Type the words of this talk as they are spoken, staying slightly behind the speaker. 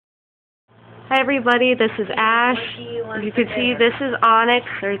Hi everybody, this is Ash. As you can see, this is Onyx.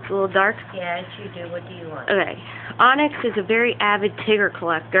 Sorry, it's a little dark. Yes, you do. What do you want? Okay. Onyx is a very avid Tigger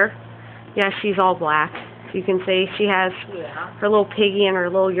collector. Yes, she's all black. You can see she has her little piggy and her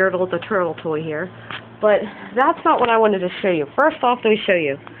little Yertle the turtle toy here. But that's not what I wanted to show you. First off, let me show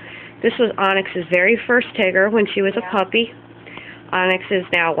you. This was Onyx's very first Tigger when she was a puppy. Onyx is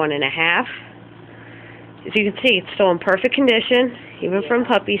now 1.5. As you can see, it's still in perfect condition, even from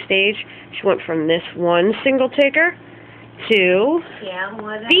puppy stage. She went from this one single Tigger to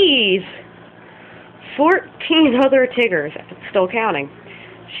these 14 other Tiggers, still counting.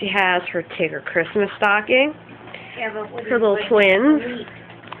 She has her Tigger Christmas stocking, her little twins,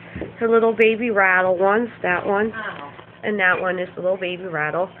 her little baby rattle ones, that one, and that one is the little baby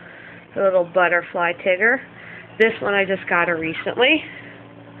rattle, her little butterfly Tigger. This one I just got her recently.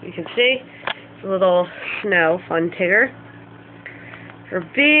 You can see. A little snow fun Tigger. Her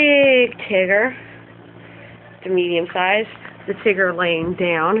big Tigger, the medium size. The Tigger laying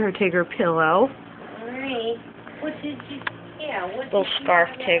down, her Tigger pillow. Alright. What did you? Yeah. What? Little scarf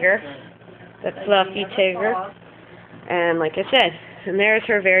Tigger. The fluffy Tigger. And like I said, and there's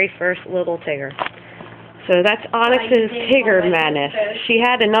her very first little Tigger. So that's Onyx's Tigger madness. She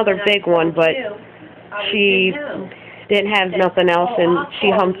had another big one, but she didn't have nothing else, and she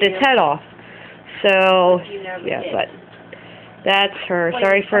humped its head off. So, yeah, but that's her.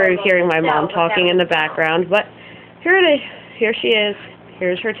 Sorry for hearing my mom talking in the background, but here it is. Here she is.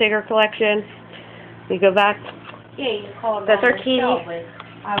 Here's her Tigger collection. We go back. That's our Kiki.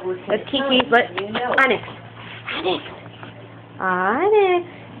 That's Kiki, but Onyx. Onyx.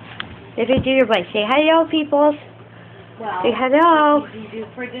 If you do your bite, say hello, peoples. Say hello. What did you do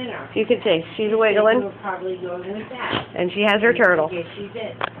for dinner? You can see she's wiggling. And she has her turtle. Yes, she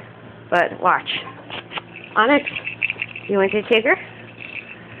did. But watch. Onyx, you want to take her?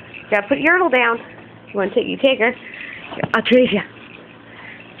 You gotta put your Yertle down. You want to take your Tigger? I'll trade you.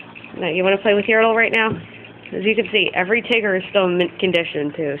 Now, you want to play with Yertle right now? As you can see, every Tigger is still in mint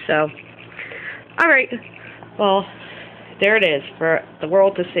condition too. So, alright. Well, there it is for the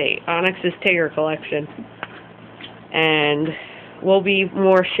world to see. Onyx's Tigger collection. And will be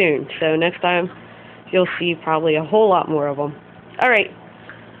more soon. So next time, you'll see probably a whole lot more of them. Alright.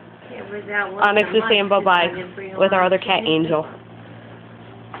 Onyx is saying bye-bye with our other cat, Angel.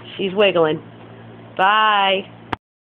 She's wiggling. Bye.